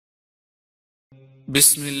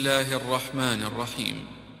بسم الله الرحمن الرحيم.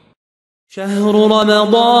 شهر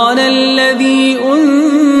رمضان الذي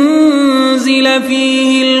أنزل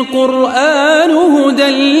فيه القرآن هدى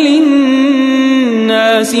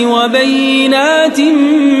للناس وبينات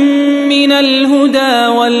من الهدى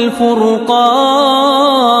والفرقان.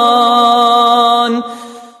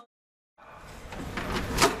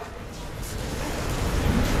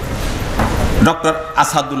 Doctor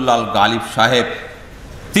Asadullah Ghalib সাহেব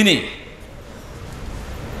তিনি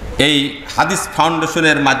এই হাদিস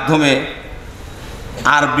ফাউন্ডেশনের মাধ্যমে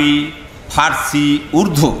আরবি, ফার্সি,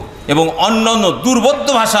 উর্দু এবং অন্যান্য দুর্বোধ্য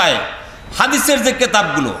ভাষায় হাদিসের যে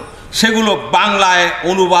কিতাবগুলো সেগুলো বাংলায়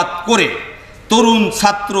অনুবাদ করে তরুণ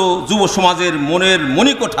ছাত্র যুব সমাজের মনের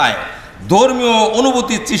মণিকোঠায় ধর্মীয়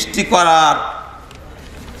অনুভূতি সৃষ্টি করার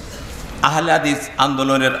আহলে হাদিস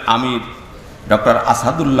আন্দোলনের আমির ডক্টর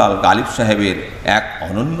আসাদুল্লাহ গালিব সাহেবের এক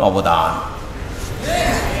অনন্য অবদান।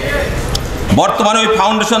 বর্তমানে ওই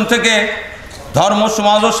ফাউন্ডেশন থেকে ধর্ম,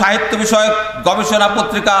 সমাজ ও সাহিত্য বিষয়ক গবেষণা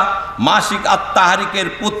পত্রিকা মাসিক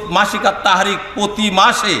আত-তাহরিক প্রতি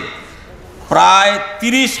মাসে প্রায়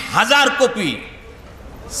 30,000 কপি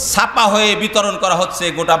ছাপা হয়ে বিতরণ করা হচ্ছে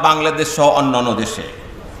গোটা বাংলাদেশ সহ অন্যান্য দেশে।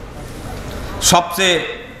 সবচেয়ে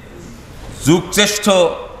যুগশ্রেষ্ঠ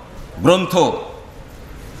গ্রন্থ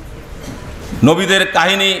নবীদের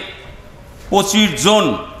কাহিনী 25 জন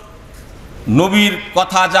নবীর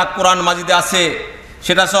কথা যা কোরআন মাজিদে আছে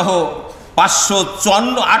সেটা সহ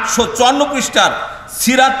 854 পৃষ্ঠার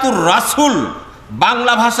সিরাতুর রাসূল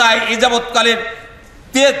বাংলা ভাষায় এ যাবৎকালের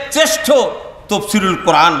শ্রেষ্ঠ তফসিরুল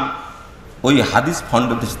কোরআন ওই হাদিস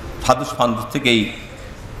ফাউন্ডেশন থেকেই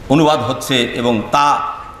অনুবাদ হচ্ছে এবং তা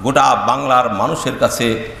গোটা বাংলার মানুষের কাছে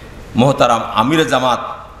মোহতারাম আমিরে জামাত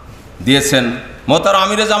দিয়েছেন। মোহতারাম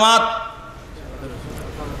আমিরে জামাত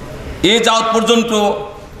এ যাওয়াত পর্যন্ত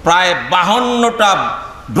প্রায় 52টা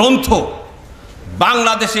গ্রন্থ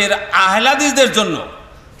বাংলাদেশের আহলে হাদিসদের জন্য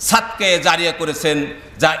সাদকে জারিয়া করেছেন,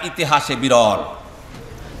 যা ইতিহাসে বিরল।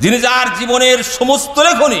 যিনি যার জীবনের সমস্ত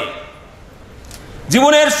লেখনী,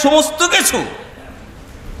 জীবনের সমস্ত কিছু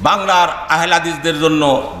বাংলার আহলে হাদিসদের জন্য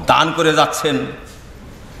দান করে যাচ্ছেন।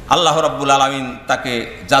 আল্লাহ রাব্বুল আলামিন তাকে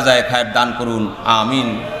জাযায়ে খায়ের দান করুন, আমিন।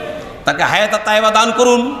 তাকে হায়াত তাইবা দান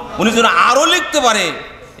করুন, উনি যেন আরও লিখতে পারে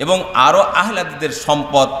এবং আরও আহলে হাদিসদের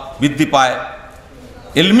সম্পদ বৃদ্ধি পায়,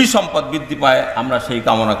 ইলমি সম্পদ বৃদ্ধি পায়, আমরা সেই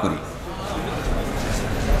কামনা করি।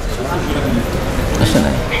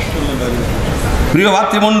 প্রিয়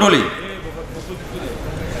ভাতৃমণ্ডলী,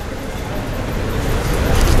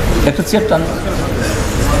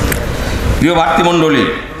 প্রিয় ভাতৃমণ্ডলী,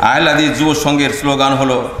 আহলে হাদিস যুব সংঘের স্লোগান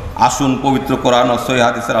হলো আসুন পবিত্র কোরআন ও সহিহ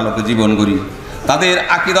হাদিসের আলোকে জীবন গড়ি। তাদের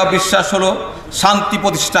আকীদা বিশ্বাস হলো শান্তি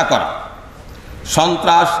প্রতিষ্ঠা করা,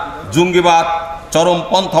 সন্ত্রাস, জঙ্গিবাদ,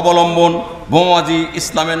 চরমপন্থ অবলম্বন, বোমাবাজি,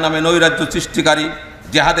 ইসলামের নামে নৈরাজ্য সৃষ্টিকারী,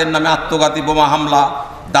 জেহাদের নামে আত্মঘাতী বোমা হামলা,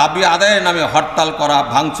 দাবি আদায়ের নামে হরতাল করা,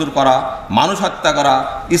 ভাঙচুর করা, মানুষ হত্যা করা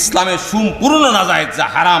ইসলামের সম্পূর্ণ নাজায়েজ, যা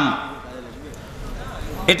হারাম।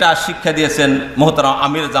 এটা শিক্ষা দিয়েছেন মোহতারাম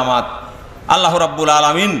আমির জামাত। আল্লাহ রাব্বুল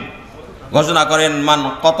আলামিন ঘোষণা করেন, মান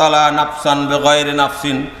কতালা নাফসান বিগাইরি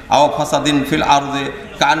নাফসিন আও ফাসাদিন ফিল আরদি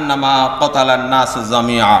কান্নামা কতালান নাস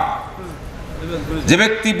জামিআ। যে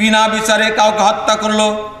ব্যক্তি বিনা বিচারে কাউকে হত্যা করলো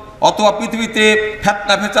অথবা পৃথিবীতে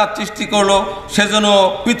ফিতনা ফেসাদ সৃষ্টি করলো, সেজন্য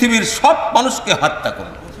পৃথিবীর সব মানুষকে হত্যা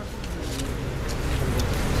করলো।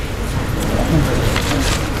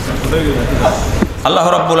 আল্লাহ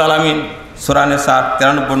রাব্বুল আলামিন সূরা নিসার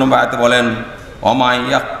 93 নম্বর আয়াতে বলেন, ওমা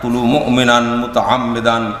ইয়াকতুলু মুমিনান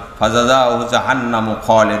মুতাআম্মিদান ফাজাযাউহু জাহান্নামু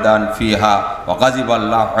খালিদান ফিহা ওয়া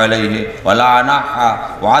গাযিবাল্লাহু আলাইহি ওয়া লা'নাহু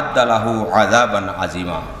ওয়া আ'আদ্দা লাহু আযাবান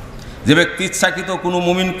আযীমা। যে ব্যক্তি ইচ্ছাকৃত কোনো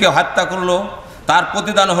মুমিনকে হত্যা করলো তার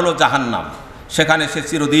প্রতিদান হলো জাহান্নাম, সেখানে সে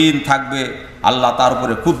চিরদিন থাকবে। আল্লাহ তার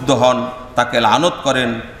উপরে ক্রুদ্ধ হন, তাকে লানত করেন,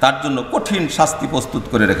 তার জন্য কঠিন শাস্তি প্রস্তুত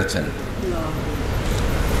করে রেখেছেন।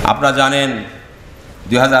 আপনারা জানেন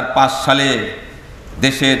 2005 সালে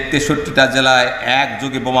দেশের 63টা জেলায়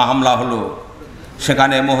একযোগে বোমা হামলা হলো।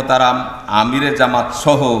 সেখানে মোহতারাম আমিরে জামাত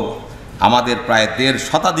সহ আমাদের প্রায় 1.5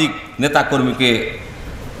 শতাধিক নেতাকর্মীকে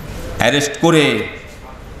অ্যারেস্ট করে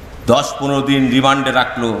 10-15 দিন রিমান্ডে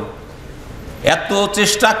রাখলো। এত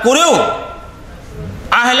চেষ্টা করেও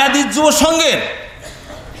আহলে হাদিস যুব সংঘের,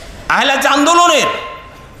 আহলে হাদিস আন্দোলনের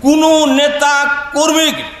কোনো নেতা কর্মী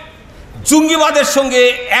জঙ্গিবাদের সঙ্গে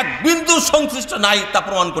এক বিন্দু সংশ্লিষ্ট নাই তা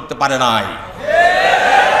প্রমাণ করতে পারে নাই।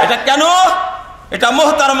 এটা কেন? এটা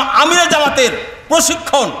মোহতারাম আমিরে জামাতের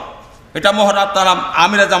প্রশিক্ষণ। এটা মোহতারাম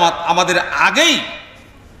আমিরে জামাত আমাদের আগেই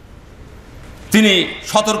তিনি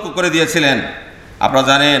সতর্ক করে দিয়েছিলেন। আপনারা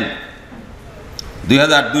জানেন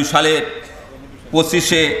 2002 সালের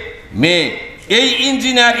 25শে মে এই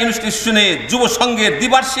ইঞ্জিনিয়ার ইনস্টিটিউশনে যুব সংঘের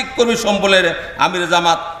দ্বিবার্ষিক কর্মী সম্মেলনের আমির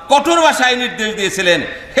জামাত কঠোর ভাষায় নির্দেশ দিয়েছিলেন,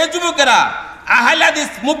 হে যুবকেরা, আহলে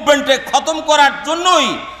হাদিস মুভমেন্টে খতম করার জন্যই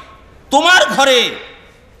তোমার ঘরে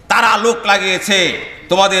তারা লোক লাগিয়েছে।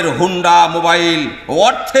 তোমাদের হুন্ডা, মোবাইল ও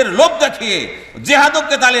অর্থের লোভ দেখিয়ে জেহাদ ও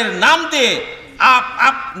কেতালের নাম দিয়ে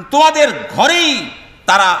তোমাদের ঘরেই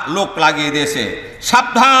তারা লোক লাগিয়ে দিয়েছে।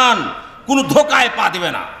 সাবধান, কোনো ধোকায় পা দিবে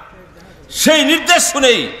না। সেই নির্দেশ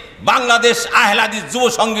শুনেই বাংলাদেশ আহলে হাদিস যুব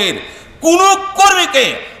সংঘের কোনো কর্মীকে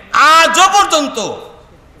আজও পর্যন্ত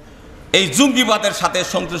এই জঙ্গিবাদের সাথে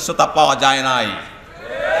সংশ্লিষ্টতা পাওয়া যায় নাই।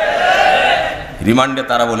 রিমান্ডে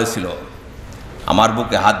তারা বলেছিল, আমার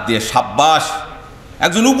বুকে হাত দিয়ে সাব্বাস,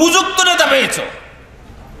 একজন উপযুক্ত নেতা পেয়েছ।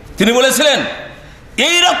 তিনি বলেছিলেন,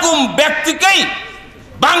 এই রকম ব্যক্তিকেই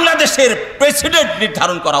বাংলাদেশের প্রেসিডেন্ট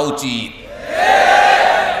নির্ধারণ করা উচিত।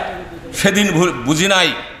 সেদিন বুঝি নাই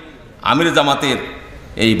আমির জামাতের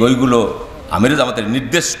এই বইগুলো, আমির জামাতের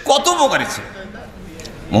নির্দেশ কত উপকারী ছিল।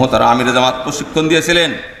 মহতারা আমির জামাত প্রশিক্ষণ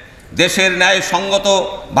দিয়েছিলেন দেশের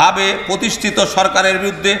ন্যায়সঙ্গতভাবে প্রতিষ্ঠিত সরকারের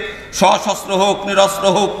বিরুদ্ধে সশস্ত্র হোক নিরস্ত্র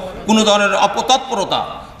হোক কোনো ধরনের অপতৎপরতা,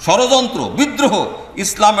 ষড়যন্ত্র, বিদ্রোহ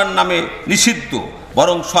ইসলামের নামে নিষিদ্ধ,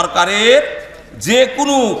 বরং সরকারের যে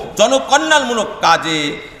কোনো জনকল্যাণমূলক কাজে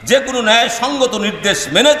যে কোনো ন্যায়সঙ্গত নির্দেশ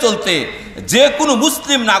মেনে চলতে যে কোনো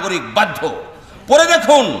মুসলিম নাগরিক বাধ্য। পরে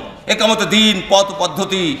দেখুন একামতে দিন পথ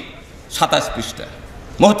পদ্ধতি 27 পৃষ্ঠা।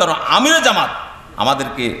 মহতারাম আমির জামাত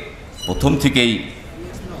আমাদেরকে প্রথম থেকেই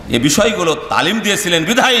এ বিষয়গুলো তালিম দিয়েছিলেন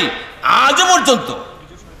বিধায়ী আজও পর্যন্ত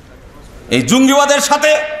এই জঙ্গিবাদের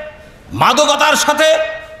সাথে, মাদকতার সাথে,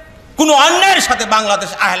 কোনো অন্যায়ের সাথে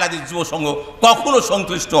বাংলাদেশ আহলে হাদিস যুব সংঘ কখনো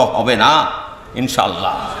সংশ্লিষ্ট হবে না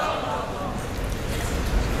ইনশাআল্লাহ।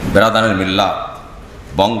 বেরাদানের মিল্লাত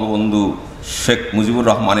বঙ্গবন্ধু শেখ মুজিবুর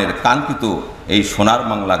রহমানের কাঙ্ক্ষিত এই সোনার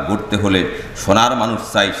বাংলা গড়তে হলে সোনার মানুষ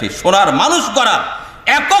চাই। সেই সোনার মানুষ গড়ার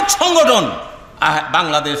একক সংগঠন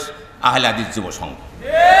বাংলাদেশ আহলে হাদিস যুব সংঘ।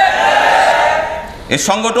 এই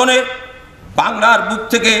সংগঠনে বাংলার বুক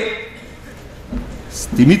থেকে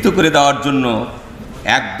স্তিমিত করে দেওয়ার জন্য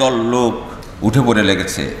একদল লোক উঠে পড়ে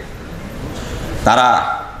লেগেছে। তারা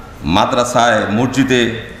মাদ্রাসায়, মসজিদে,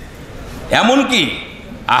 এমনকি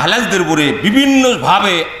আহলে হাদিসদের উপরে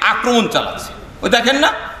বিভিন্নভাবে আক্রমণ চালাচ্ছে। ওই দেখেন না,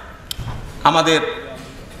 আমাদের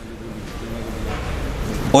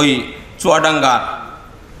ওই চুয়াডাঙ্গার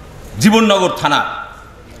জীবননগর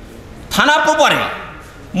থানা প্রপারে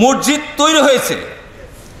মসজিদ তৈরি হয়েছে,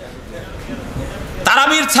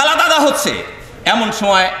 তারাবির ছালা দাদা হচ্ছে। এমন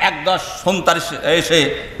সময় ১-১০ সন্ত্রাস এসে,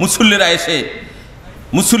 মুসল্লিরা এসে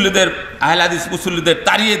মুসল্লিদের, আহলে হাদিস মুসল্লিদের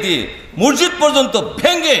তাড়িয়ে দিয়ে মসজিদ পর্যন্ত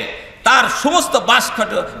ভেঙে তার সমস্ত বাঁশ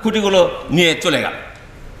খুঁটিগুলো নিয়ে চলে গেল।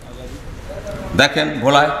 দেখেন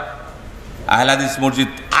ভোলায় আহলে হাদিস মসজিদ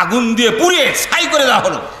আগুন দিয়ে পুড়িয়ে ছাই করে দেওয়া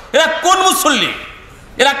হলো। এরা কোন মুসল্লি?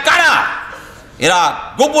 এরা কারা? এরা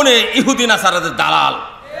গোপনে ইহুদি নাসারাদের দালাল।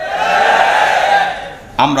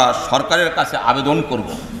 আমরা সরকারের কাছে আবেদন করব,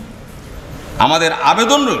 আমাদের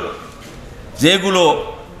আবেদন রইল যেগুলো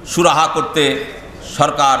সুরাহা করতে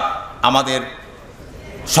সরকার আমাদের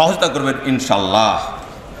সহযোগিতা করবেন ইনশাল্লাহ।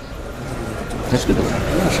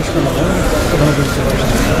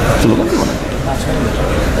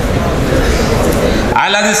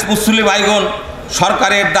 আহলে হাদিস মুসল্লি ভাইগণ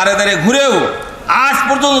সরকারের দ্বারে দ্বারে ঘুরেও আজ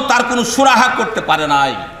পর্যন্ত তার কোনো সুরাহা করতে পারে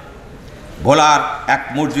নাই। ভোলার এক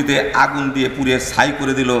মসজিদে আগুন দিয়ে পুড়িয়ে ছাই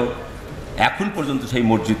করে দিল, এখন পর্যন্ত সেই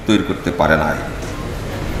মসজিদ তৈরি করতে পারে নাই।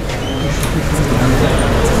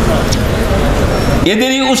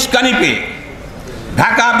 এদেরই উস্কানি পেয়ে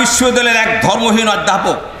ঢাকা বিশ্ববিদ্যালয়ের এক ধর্মহীন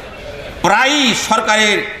অধ্যাপক প্রায়ই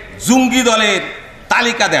সরকারের জঙ্গি দলের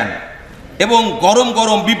তালিকা দেন এবং গরম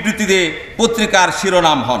গরম বিবৃতিতে পত্রিকার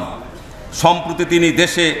শিরোনাম হন। সম্প্রতি তিনি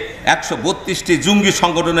দেশে ১৩২টি জঙ্গি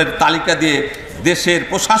সংগঠনের তালিকা দিয়ে দেশের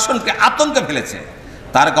প্রশাসনকে আতঙ্কে ফেলেছে।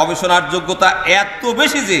 তার গবেষণার যোগ্যতা এত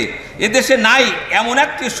বেশি যে এদেশে নাই এমন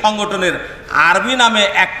একটি সংগঠনের আরবি নামে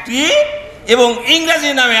একটি এবং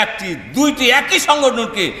ইংরেজি নামে একটি, দুইটি একই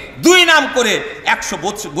সংগঠনকে দুই নাম করে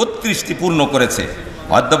 ১৩২টি পূর্ণ করেছে।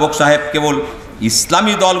 অধ্যাপক সাহেব কেবল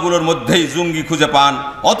ইসলামী দলগুলোর মধ্যেই জঙ্গি খুঁজে পান,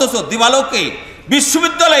 অথচ দিবালোকে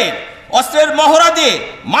বিশ্ববিদ্যালয়ের অস্ত্রের মহড়া দিয়ে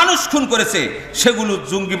মানুষ খুন করেছে, সেগুলো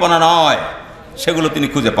জঙ্গিপনা নয়, সেগুলো তিনি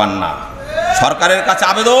খুঁজে পান না। সরকারের কাছে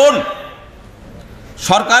আবেদন,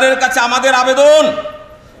 সরকারের কাছে আমাদের আবেদন,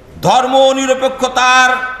 ধর্ম নিরপেক্ষতার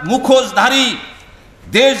মুখোশধারী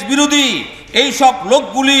দেশ বিরোধী এইসব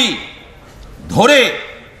লোকগুলি ধরে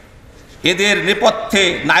এদের নেপথ্যে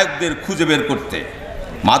নায়কদের খুঁজে বের করতে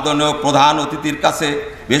মাননীয় প্রধান অতিথির কাছে,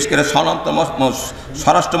 বিশেষ করে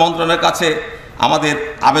স্বরাষ্ট্র মন্ত্রণালয়ের কাছে আমাদের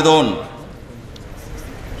আবেদন।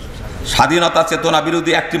 স্বাধীনতা চেতনা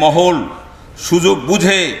বিরোধী একটি মহল সুযোগ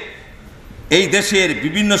বুঝে এই দেশের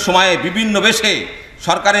বিভিন্ন সময়ে বিভিন্ন বেশে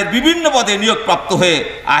সরকারের বিভিন্ন পদে নিয়োগপ্রাপ্ত হয়ে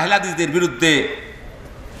আহলে হাদিসদের বিরুদ্ধে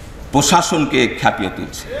প্রশাসনকে খ্যাপিয়ে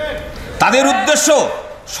তুলছে। তাদের উদ্দেশ্য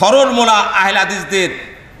সরলমোলা আহলে হাদিসদের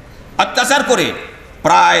অত্যাচার করে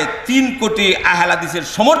প্রায় 3 কোটি আহলে হাদিসের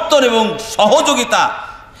সমর্থন এবং সহযোগিতা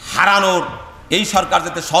হারানোর, এই সরকার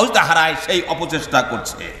যাতে সহজতা হারায় সেই অপচেষ্টা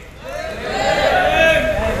করছে।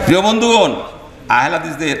 প্রিয় বন্ধুগণ, আহলে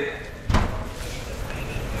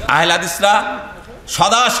হাদিসরা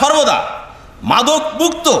সদা সর্বদা মাদক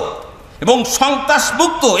মুক্ত এবং সন্ত্রাস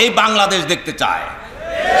মুক্ত এই বাংলাদেশ দেখতে চায়।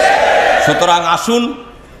 সুতরাং আসুন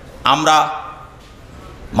আমরা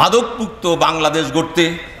মাদক মুক্ত বাংলাদেশ গড়তে,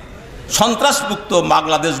 সন্ত্রাস মুক্ত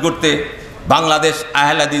বাংলাদেশ গড়তে বাংলাদেশ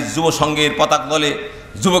আহলে হাদিস যুব সংঘের পতাকা তলে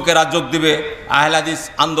যুবকেরা যোগ দেবে। আহলে হাদিস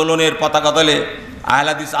আন্দোলনের পতাকা তলে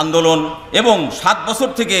আহলে হাদিস আন্দোলন এবং 7 বছর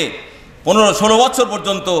থেকে 15-16 বছর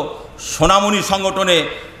পর্যন্ত সোনামণি সংগঠনে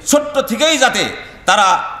ছোট্ট থেকেই যাতে তারা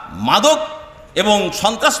মাদক এবং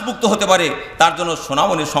সন্ত্রাসমুক্ত হতে পারে তার জন্য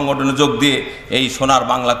সোনামণি সংগঠনে যোগ দিয়ে এই সোনার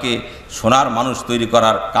বাংলাকে সোনার মানুষ তৈরি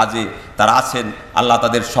করার কাজে তারা আছেন। আল্লাহ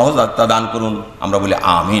তাদের সহযোগিতা দান করুন, আমরা বলি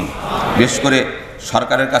আমিন। বিশেষ করে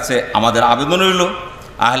সরকারের কাছে আমাদের আবেদন রইল,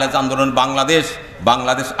 আহলে হাদিস আন্দোলন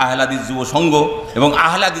বাংলাদেশ আহলে হাদিস যুব সংঘ এবং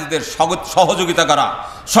আহলে হাদিসদের সহযোগিতা করা,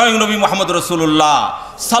 স্বয়ং নবী মুহাম্মদ রাসূলুল্লাহ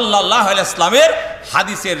সাল্লাল্লাহু আলাইহি ওয়াসাল্লামের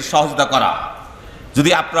হাদিসের সহযোগিতা করা।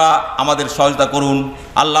 যদি আপনারা আমাদের সহযোগিতা করুন,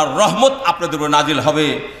 আল্লাহর রহমত আপনাদের উপর নাজিল হবে,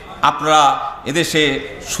 আপনারা এদেশে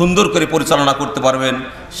সুন্দর করে পরিচালনা করতে পারবেন।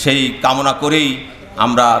 সেই কামনা করেই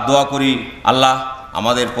আমরা দোয়া করি, আল্লাহ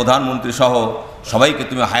আমাদের প্রধানমন্ত্রী সহ সবাইকে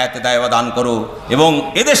তুমি হায়াতে দায়বা দান করো এবং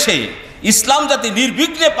এদেশে ইসলাম যাতে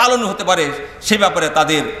নির্বিঘ্নে পালন হতে পারে সে ব্যাপারে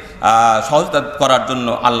তাদের সহযোগিতা করার জন্য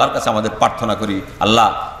আল্লাহর কাছে আমাদের প্রার্থনা করি। আল্লাহ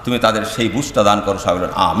তুমি তাদের সেই বুঝটা দান করো, সবাই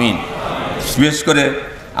বলেন আমিন। বিশেষ করে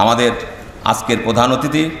আমাদের আজকের প্রধান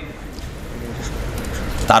অতিথি,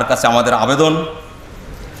 তার কাছে আমাদের আবেদন,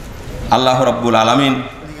 আল্লাহ রাব্বুল আলামিন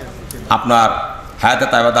আপনার হায়াতে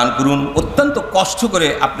তাইবা দান করুন। অত্যন্ত কষ্ট করে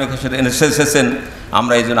আপনি এসেছেন,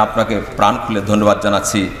 আমরা এই জন্য আপনাকে প্রাণ খুলে ধন্যবাদ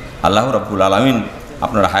জানাচ্ছি। আল্লাহ রাব্বুল আলামিন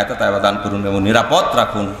আপনার হায়াতে তাইবা দান করুন এবং নিরাপদ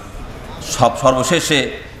রাখুন। সর্বশেষে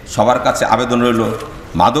সবার কাছে আবেদন রইল,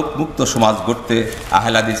 মাদক মুক্ত সমাজ গড়তে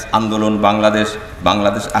আহলে হাদিস আন্দোলন বাংলাদেশ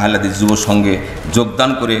আহলে হাদিস যুব সংঘে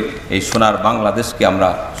যোগদান করে এই সোনার বাংলাদেশকে আমরা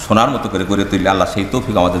সোনার মতো করে গড়ে তুলি। আল্লাহ সেই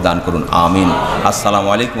তৌফিক আমাদের দান করুন, আমিন। আসসালামু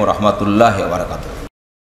আলাইকুম ওয়া রাহমাতুল্লাহি ওয়া বারাকাতুহু।